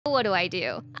what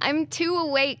do? I'm too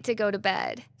awake to go to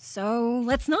bed. So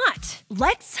let's not.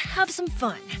 Let's have some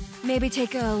fun. Maybe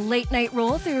take a late night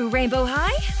roll through Rainbow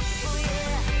High?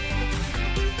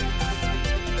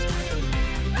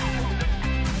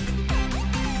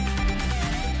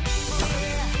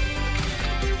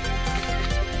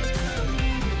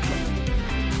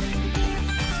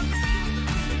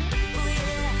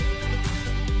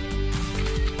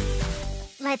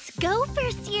 Let's go,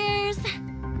 first years!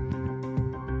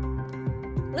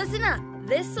 Listen up.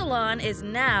 This salon is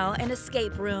now an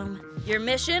escape room. Your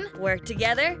mission, work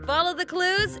together, follow the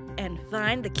clues, and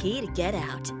find the key to get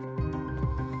out.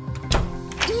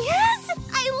 Yes!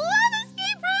 I love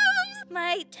escape rooms!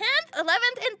 My 10th,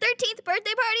 11th, and 13th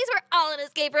birthday parties were all in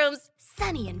escape rooms.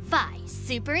 Sunny and Vi,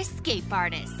 super escape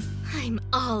artists. I'm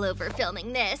all over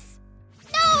filming this.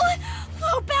 No!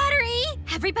 Low battery!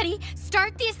 Everybody,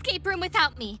 start the escape room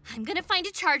without me. I'm gonna find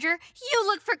a charger. You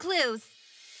look for clues.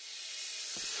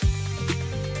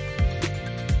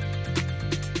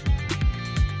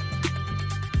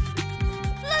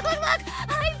 Look!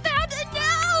 I found a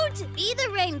note! Be the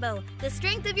rainbow. The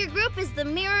strength of your group is the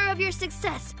mirror of your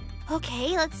success.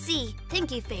 Okay, let's see.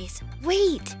 Thinky face.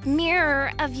 Wait,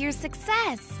 mirror of your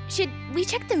success. Should we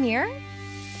check the mirror?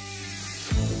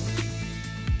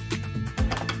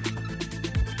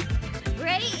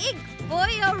 Great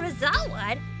boyo result.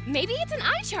 Maybe it's an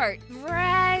eye chart.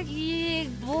 Braggy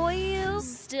boy.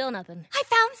 Still nothing. I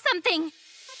found something!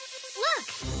 Look!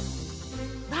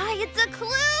 Right, it's a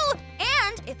clue!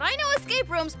 And if I know escape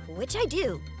rooms, which I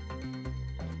do.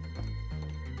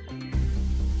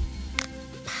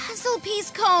 Puzzle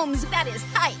piece combs! That is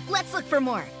hype! Let's look for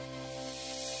more.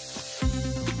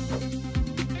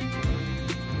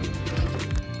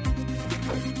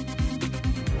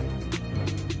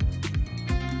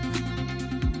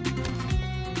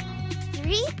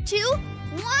 Three, two,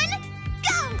 one,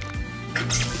 go!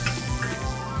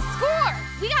 Score!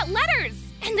 We got letters!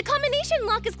 And the combination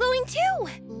lock is glowing too!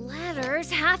 Letters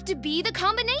have to be the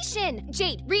combination!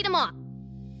 Jade, read them off.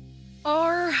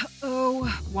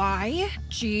 R-O-Y-G-B-I-V.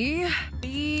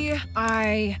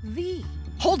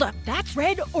 Hold up, that's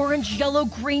red, orange, yellow,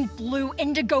 green, blue,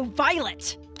 indigo,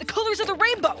 violet. The colors of the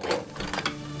rainbow.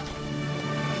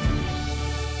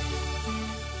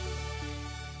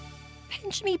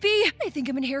 Pinch me, Bee. I think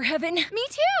I'm in hair heaven. Me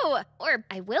too! Or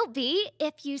I will be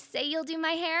if you say you'll do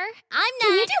my hair. I'm next!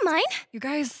 Can you do mine? You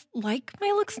guys like my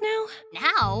looks now?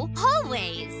 Now,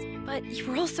 always! But you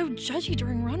were all so judgy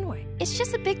during Runway. It's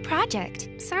just a big project.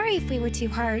 Sorry if we were too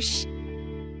harsh.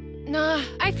 Nah,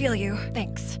 I feel you.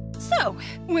 Thanks. So,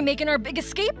 we making our big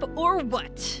escape or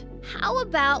what? How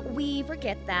about we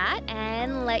forget that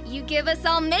and let you give us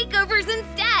all makeovers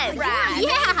instead? Right.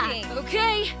 Yeah. Amazing.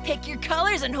 Okay, pick your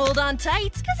colors and hold on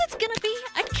tight, because it's gonna be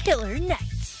a killer night.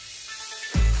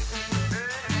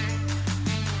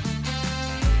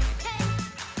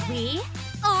 We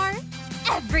are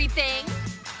everything!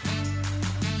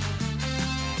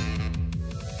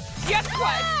 Guess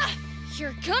what?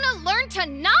 You're gonna learn to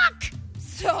knock!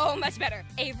 So much better.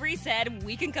 Avery said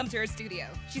we can come to her studio.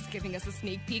 She's giving us a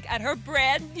sneak peek at her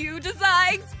brand new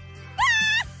designs.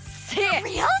 Ah! Sick!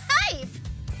 Real hype!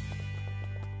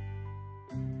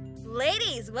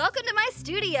 Ladies, welcome to my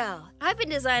studio. I've been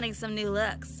designing some new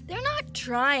looks. They're not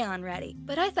try-on ready,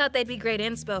 but I thought they'd be great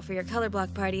inspo for your color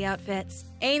block party outfits.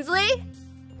 Ainsley?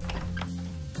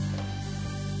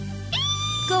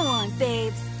 Go on,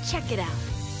 babes. Check it out.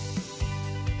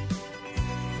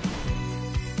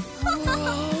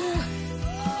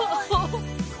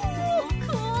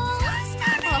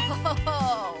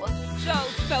 So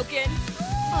spoken.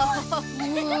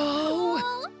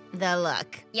 Whoa. The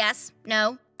look. Yes?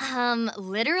 No?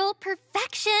 Literal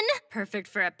perfection. Perfect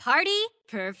for a party.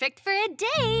 Perfect for a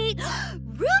date.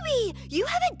 Ruby, you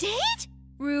have a date?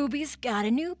 Ruby's got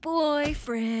a new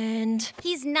boyfriend.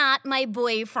 He's not my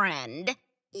boyfriend.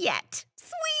 Yet.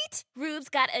 Sweet. Rube's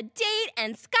got a date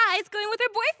and Sky's going with her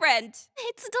boyfriend.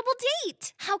 It's a double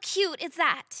date. How cute is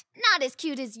that? Not as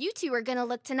cute as you two are gonna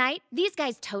look tonight. These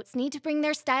guys totes need to bring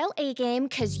their style A-game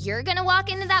because you're gonna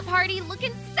walk into that party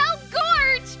looking so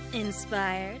gorge.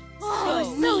 Inspired. Oh,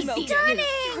 so stunning.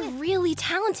 You're really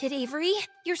talented, Avery.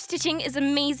 Your stitching is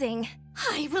amazing.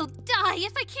 I will die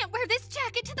if I can't wear this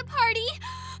jacket to the party.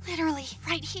 Literally,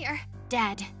 right here.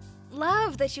 Dead.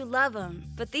 Love that you love them,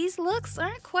 but these looks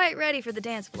aren't quite ready for the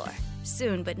dance floor.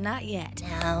 Soon, but not yet.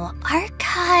 Now,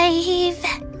 archive.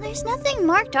 There's nothing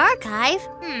marked archive.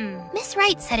 Miss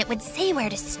Wright said it would say where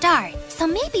to start. So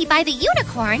maybe by the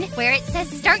unicorn, where it says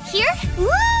start here?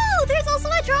 Ooh, there's also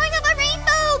a drawing of a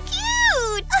rainbow.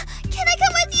 Cute! Can I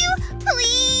come with you?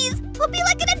 Please! We'll be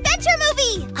like an adventure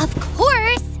movie. Of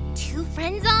course. Too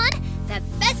friends on the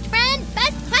Best Friend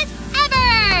Best Quest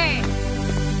ever!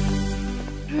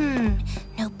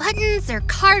 No buttons or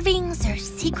carvings or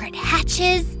secret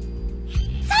hatches.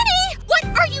 Sunny, what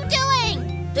are you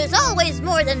doing? There's always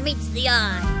more than meets the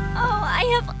eye. Oh, I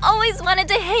have always wanted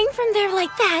to hang from there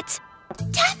like that.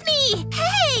 Daphne,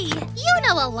 hey! You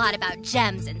know a lot about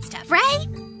gems and stuff, right?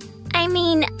 I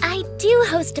mean, I do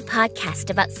host a podcast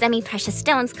about semi-precious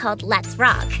stones called Let's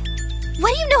Rock.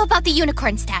 What do you know about the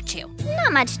unicorn statue?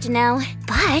 Not much to know,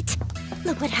 but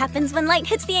look what happens when light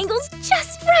hits the angles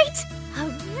just right. A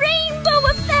rainbow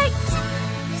effect!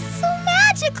 It's so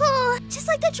magical! Just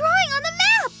like the drawing on the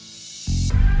map!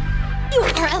 You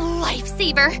are a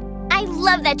lifesaver! I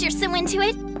love that you're so into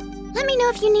it. Let me know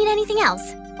if you need anything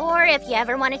else. Or if you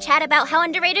ever want to chat about how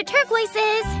underrated turquoise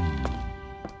is.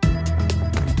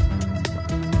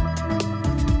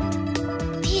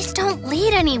 These don't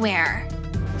lead anywhere.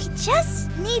 We just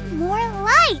need more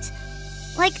light.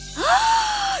 Like, the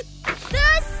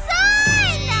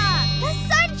sun! The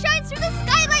sun shines through the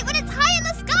skylight when it's high in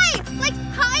the sky, like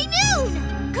high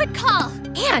noon. Good call.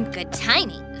 And good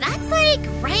timing. That's like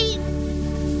right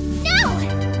now.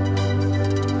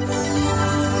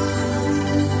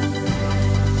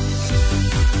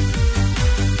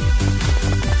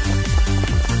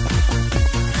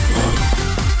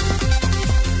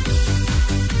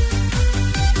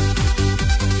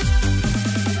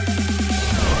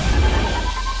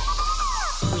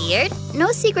 Weird.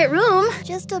 No secret room,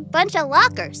 just a bunch of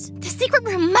lockers. The secret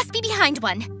room must be behind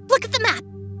one. Look at the map.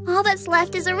 All that's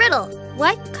left is a riddle.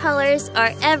 What colors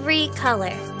are every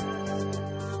color?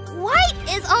 White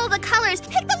is all the colors.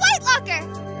 Pick the white locker.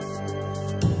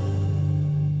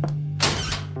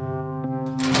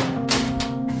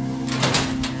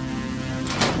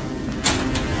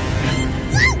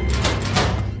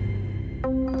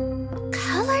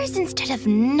 Colors instead of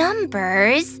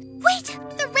numbers. Wait,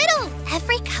 the riddle.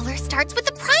 Every color starts with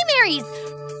the primaries.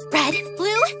 Red,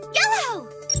 blue, yellow.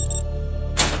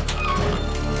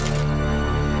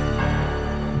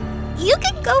 You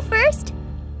can go first.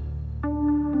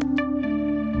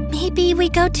 Maybe we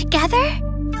go together?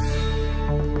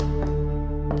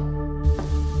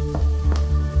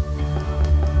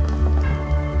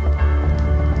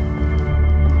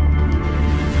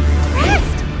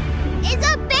 Crest! It's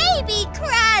a baby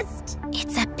crest!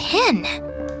 It's a pin,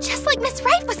 just like Miss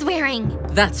Wright was wearing.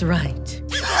 That's right.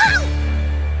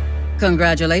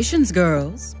 Congratulations,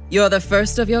 girls. You're the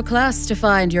first of your class to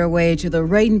find your way to the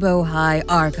Rainbow High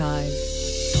Archive.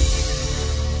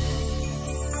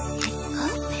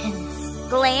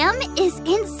 Glam is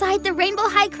inside the Rainbow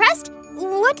High crest?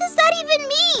 What does that even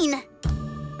mean?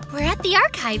 We're at the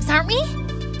archives, aren't we?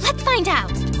 Let's find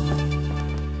out.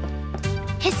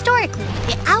 Historically,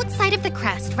 the outside of the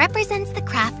crest represents the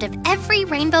craft of every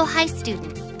Rainbow High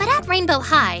student. But at Rainbow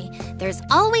High, there's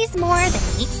always more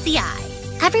than meets the eye.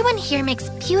 Everyone here makes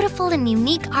beautiful and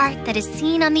unique art that is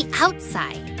seen on the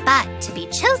outside. But to be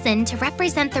chosen to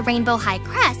represent the Rainbow High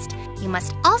crest, you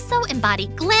must also embody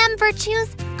glam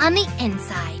virtues on the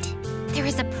inside. There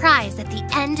is a prize at the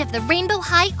end of the Rainbow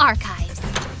High Archives.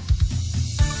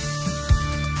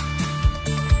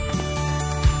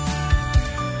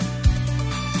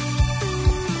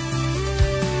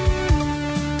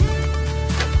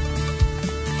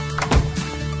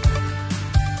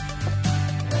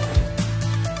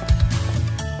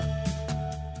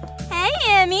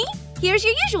 Emmy, here's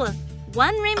your usual.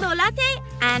 1 rainbow latte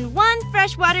and 1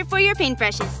 fresh water for your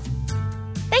paintbrushes.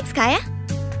 Thanks, Kaya.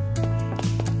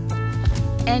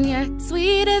 And you're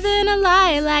sweeter than a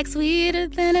lilac, sweeter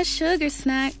than a sugar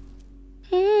snack.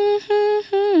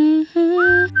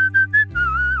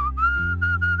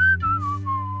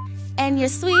 And you're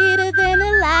sweeter than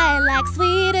a lilac,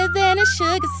 sweeter than a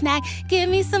sugar snack. Give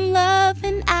me some love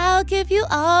and I'll give you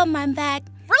all mine back.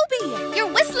 Ruby,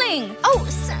 you're whistling. Oh,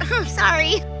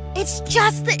 sorry. It's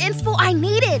just the inspo I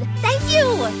needed. Thank you.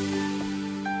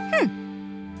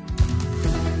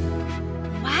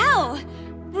 Wow.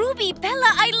 Ruby,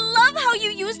 Bella, I love how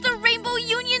you used the Rainbow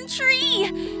Union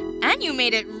tree. And you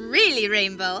made it really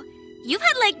rainbow. You've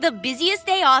had like the busiest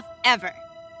day off ever.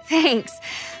 Thanks.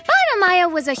 But Amaya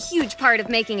was a huge part of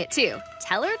making it too.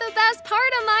 Tell her the best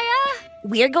part, Amaya.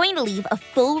 We're going to leave a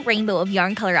full rainbow of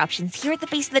yarn color options here at the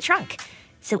base of the trunk.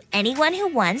 So anyone who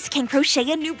wants can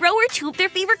crochet a new row or two of their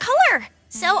favorite color.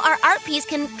 So our art piece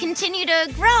can continue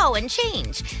to grow and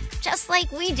change, just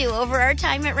like we do over our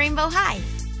time at Rainbow High.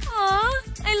 Aw,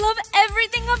 I love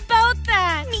everything about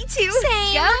that. Me too.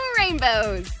 Same. Young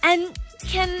rainbows. And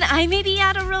can I maybe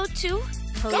add a row too?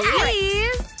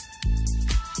 Please.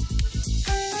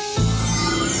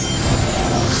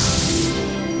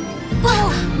 Whoa!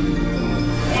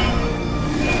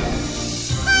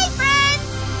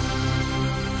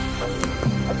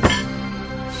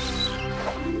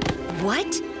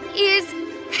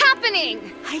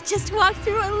 just walked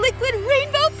through a liquid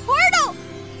rainbow portal!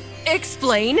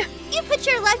 Explain. You put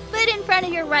your left foot in front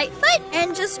of your right foot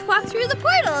and just walk through the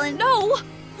portal and... No!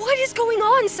 What is going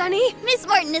on, Sunny? Miss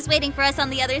Morton is waiting for us on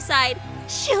the other side.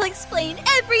 She'll explain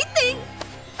everything.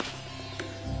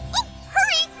 Oh,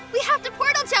 hurry! We have to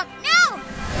portal jump now!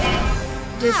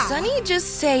 Did Sunny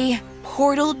just say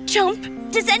portal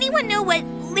jump? Does anyone know what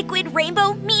liquid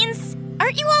rainbow means?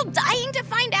 Aren't you all dying to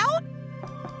find out?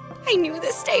 I knew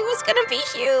this day was gonna be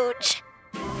huge.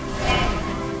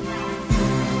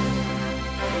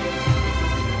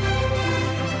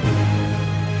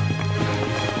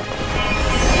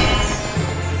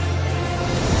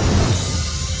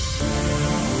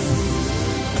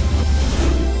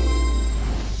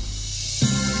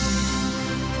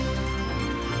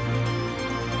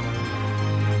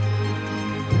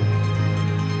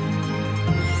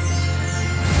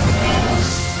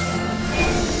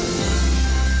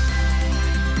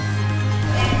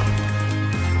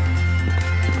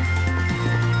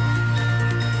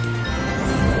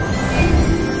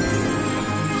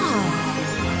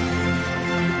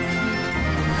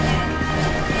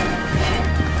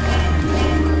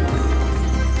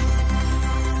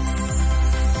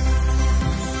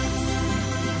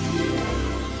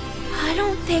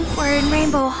 We're in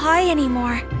Rainbow High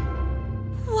anymore.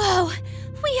 Whoa,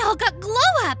 we all got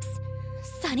glow-ups.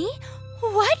 Sunny,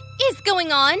 what is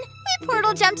going on? We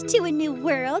portal jumped to a new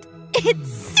world. It's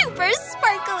super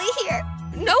sparkly here.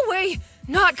 No way!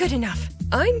 Not good enough.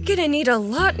 I'm gonna need a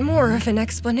lot more of an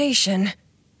explanation.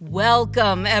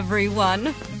 Welcome,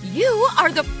 everyone. You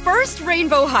are the first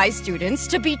Rainbow High students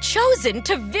to be chosen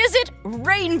to visit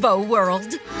Rainbow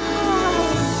World.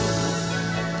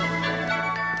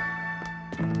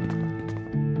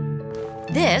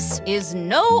 This is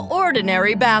no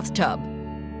ordinary bathtub.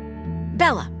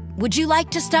 Bella, would you like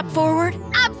to step forward?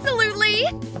 Absolutely!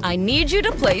 I need you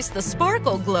to place the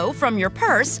sparkle glow from your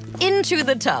purse into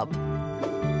the tub.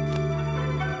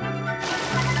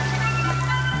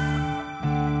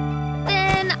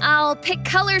 Then I'll pick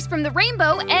colors from the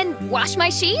rainbow and wash my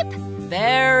sheep?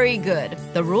 Very good.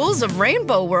 The rules of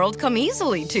Rainbow World come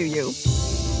easily to you.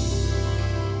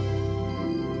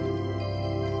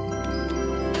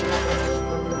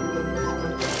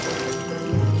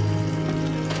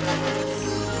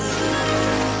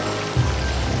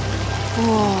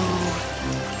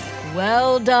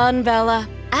 Well done, Bella.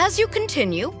 As you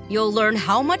continue, you'll learn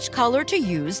how much color to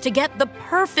use to get the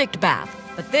perfect bath.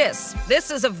 But this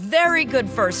is a very good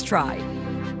first try.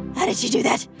 How did you do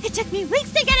that? It took me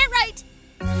weeks to get it right.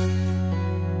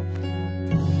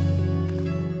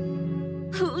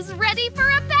 Who's ready for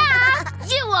a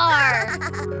bath? You are!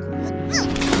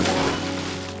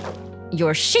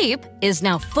 Your sheep is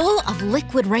now full of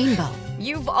liquid rainbow.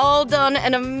 You've all done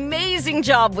an amazing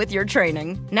job with your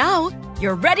training. Now,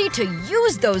 you're ready to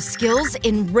use those skills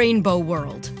in Rainbow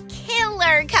World.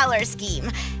 Killer color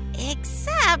scheme.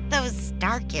 Except those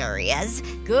dark areas.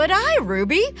 Good eye,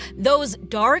 Ruby. Those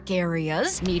dark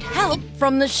areas need help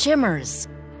from the shimmers.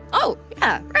 Oh,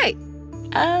 yeah, right.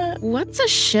 What's a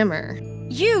shimmer?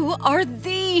 You are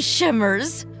the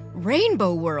shimmers.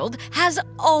 Rainbow World has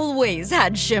always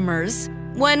had shimmers.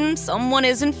 When someone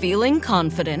isn't feeling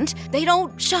confident, they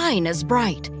don't shine as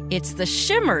bright. It's the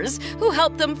shimmers who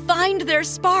help them find their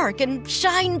spark and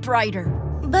shine brighter.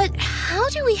 But how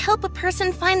do we help a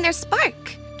person find their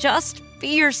spark? Just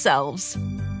be yourselves.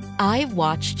 I've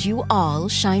watched you all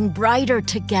shine brighter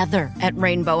together at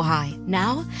Rainbow High.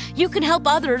 Now, you can help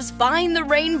others find the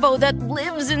rainbow that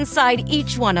lives inside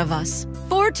each one of us.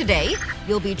 For today,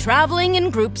 you'll be traveling in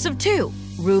groups of 2.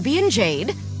 Ruby and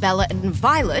Jade, Bella and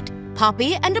Violet,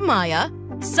 Poppy and Amaya,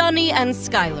 Sunny and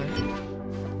Skylar.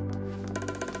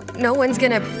 No one's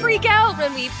gonna freak out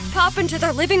when we pop into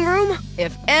their living room?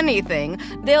 If anything,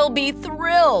 they'll be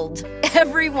thrilled.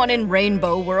 Everyone in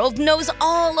Rainbow World knows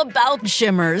all about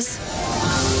shimmers.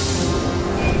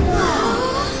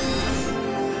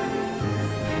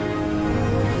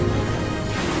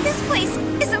 This place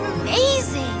is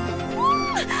amazing.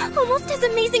 Almost as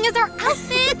amazing as our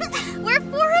outfits. We're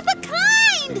 4 of a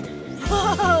kind.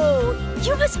 Whoa!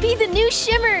 You must be the new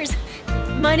shimmers.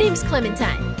 My name's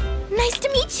Clementine. Nice to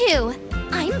meet you.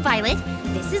 I'm Violet.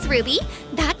 This is Ruby.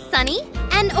 That's Sunny.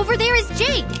 And over there is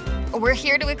Jade. We're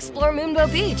here to explore Moonbow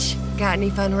Beach. Got any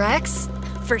fun wrecks?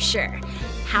 For sure.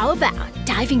 How about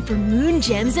diving for moon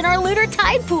gems in our lunar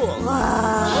tide pool?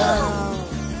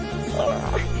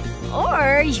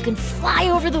 Or you can fly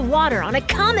over the water on a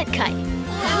comet kite.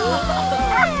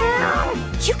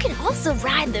 You can also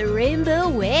ride the rainbow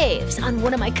waves on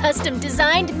one of my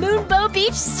custom-designed Moonbow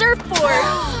Beach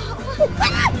surfboards.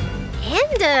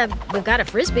 And we've got a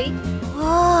frisbee.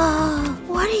 Whoa,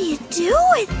 What do you do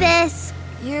with this?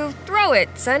 You throw it,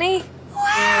 Sunny.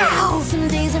 Wow! Some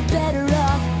days are better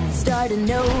off starting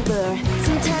over.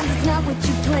 Sometimes it's not what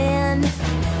you planned.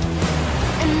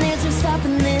 And there's no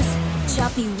stopping this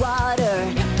choppy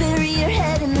water. Bury your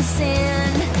head in the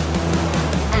sand.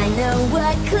 I know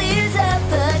what clears up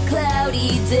a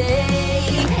cloudy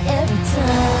day every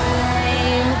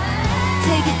time.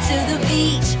 Take it to the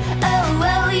beach, oh,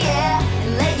 oh yeah.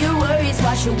 And let your worries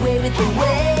wash away with the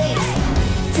waves.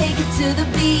 Take it to the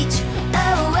beach,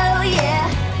 oh, oh yeah.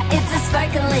 It's a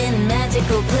sparkling,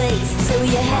 magical place. So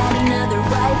you had another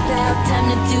wipeout, time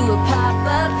to do a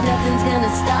pop-up. Nothing's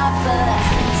gonna stop us.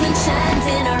 Sunshine's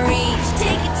in our reach.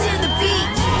 Take it to the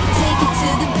beach, take it to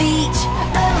the beach,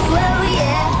 oh, oh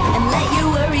yeah. And let your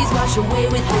worries wash away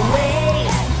with the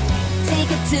waves.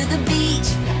 Take it to the beach,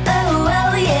 oh,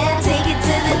 oh yeah. Take it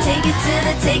to the, take it to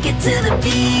the, take it to the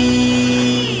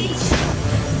beach.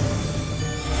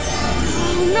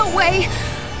 Oh, no way!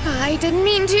 I didn't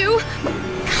mean to.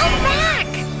 Come back!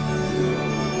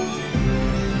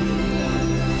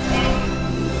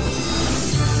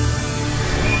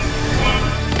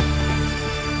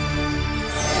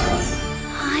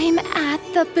 I'm at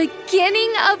the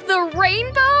beginning of the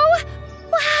rainbow?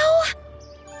 Wow!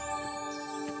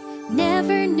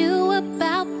 Never knew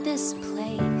about this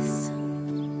place.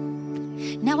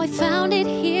 Now I found it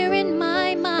here.